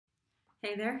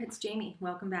Hey there, it's Jamie.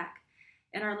 Welcome back.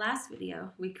 In our last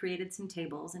video, we created some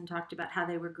tables and talked about how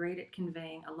they were great at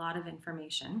conveying a lot of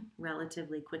information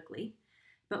relatively quickly.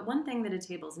 But one thing that a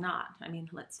table's not,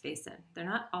 let's face it, they're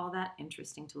not all that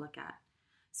interesting to look at.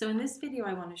 So in this video,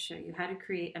 I want to show you how to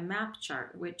create a map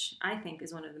chart, which I think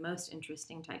is one of the most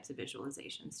interesting types of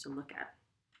visualizations to look at.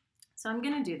 So I'm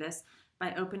going to do this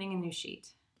by opening a new sheet.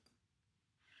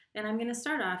 And I'm going to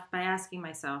start off by asking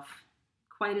myself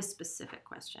quite a specific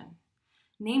question.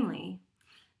 Namely,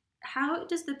 how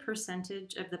does the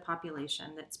percentage of the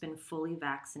population that's been fully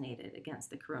vaccinated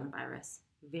against the coronavirus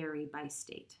vary by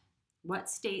state? What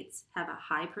states have a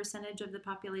high percentage of the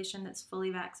population that's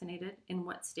fully vaccinated, and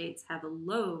what states have a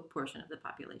low portion of the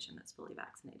population that's fully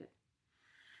vaccinated?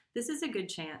 This is a good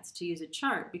chance to use a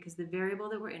chart because the variable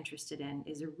that we're interested in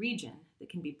is a region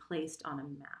that can be placed on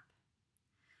a map.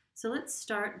 So let's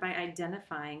start by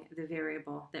identifying the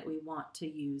variable that we want to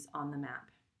use on the map.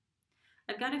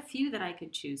 I've got a few that I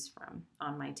could choose from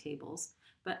on my tables,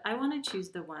 but I want to choose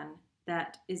the one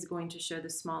that is going to show the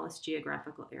smallest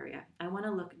geographical area. I want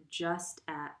to look just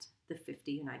at the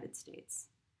 50 United States.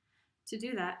 To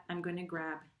do that, I'm going to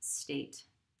grab state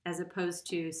as opposed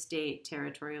to state,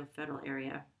 territorial, federal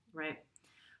area, right?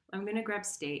 I'm going to grab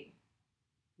state,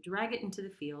 drag it into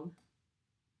the field,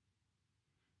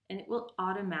 and it will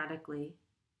automatically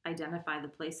identify the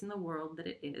place in the world that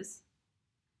it is,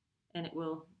 and it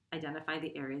will identify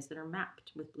the areas that are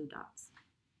mapped with blue dots.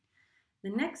 The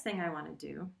next thing I want to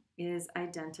do is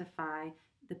identify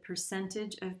the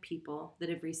percentage of people that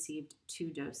have received 2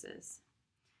 doses.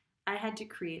 I had to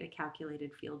create a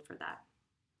calculated field for that.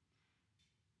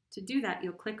 To do that,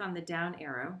 you'll click on the down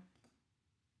arrow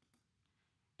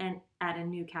and add a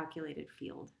new calculated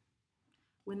field.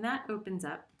 When that opens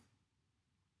up,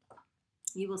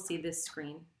 you will see this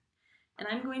screen. And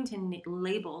I'm going to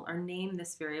label or name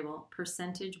this variable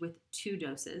percentage with 2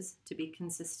 doses to be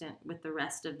consistent with the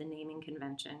rest of the naming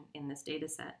convention in this data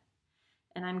set.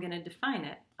 And I'm going to define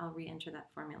it, I'll re-enter that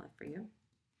formula for you,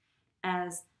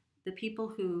 as the people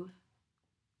who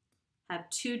have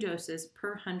 2 doses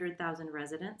per 100,000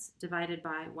 residents divided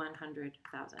by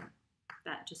 100,000.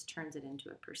 That just turns it into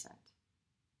a percent.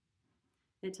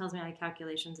 It tells me my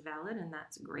calculation's valid, and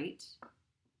that's great.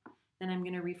 Then I'm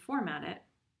going to reformat it.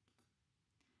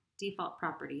 Default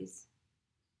properties,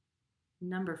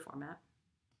 number format,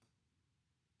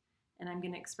 and I'm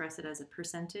going to express it as a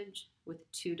percentage with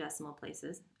 2 decimal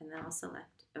places, and then I'll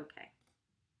select OK.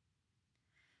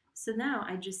 So now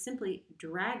I just simply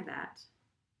drag that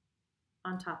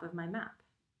on top of my map.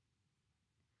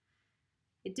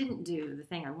 It didn't do the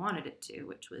thing I wanted it to,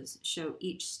 which was show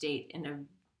each state in a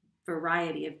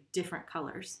variety of different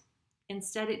colors.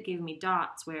 Instead, it gave me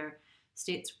dots where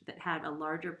states that had a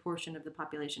larger portion of the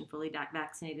population fully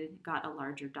vaccinated got a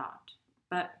larger dot.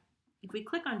 But if we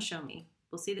click on Show Me,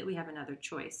 we'll see that we have another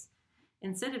choice.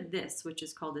 Instead of this, which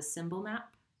is called a symbol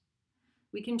map,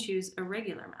 we can choose a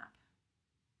regular map.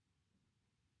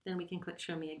 Then we can click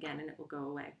Show Me again and it will go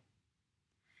away.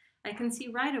 I can see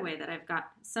right away that I've got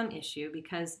some issue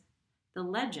because the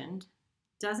legend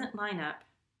doesn't line up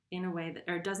in a way that,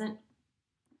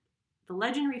 the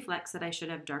legend reflects that I should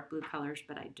have dark blue colors,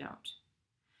 but I don't.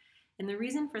 And the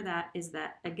reason for that is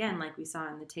that, again, like we saw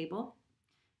in the table,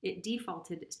 it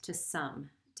defaulted to sum,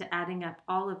 to adding up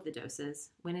all of the doses,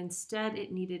 when instead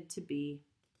it needed to be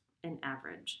an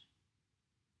average.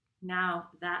 Now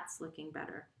that's looking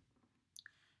better.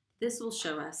 This will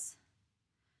show us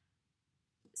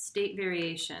state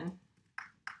variation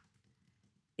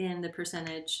in the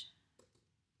percentage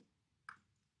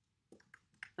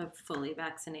of fully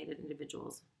vaccinated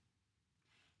individuals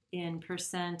in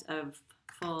percent of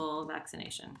full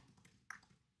vaccination.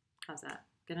 How's that?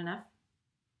 Good enough?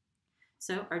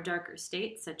 So our darker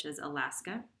states, such as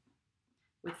Alaska,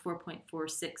 with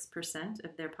 4.46%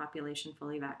 of their population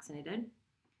fully vaccinated,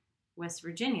 West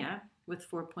Virginia, with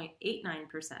 4.89%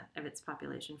 of its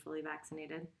population fully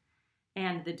vaccinated,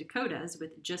 and the Dakotas,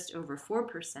 with just over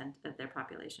 4% of their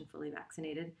population fully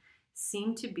vaccinated,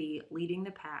 seem to be leading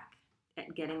the pack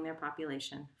at getting their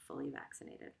population fully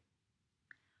vaccinated.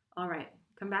 All right,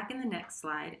 come back in the next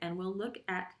slide and we'll look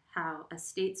at how a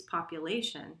state's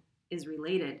population is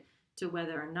related to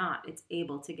whether or not it's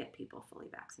able to get people fully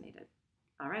vaccinated.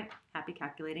 All right, happy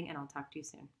calculating, and I'll talk to you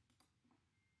soon.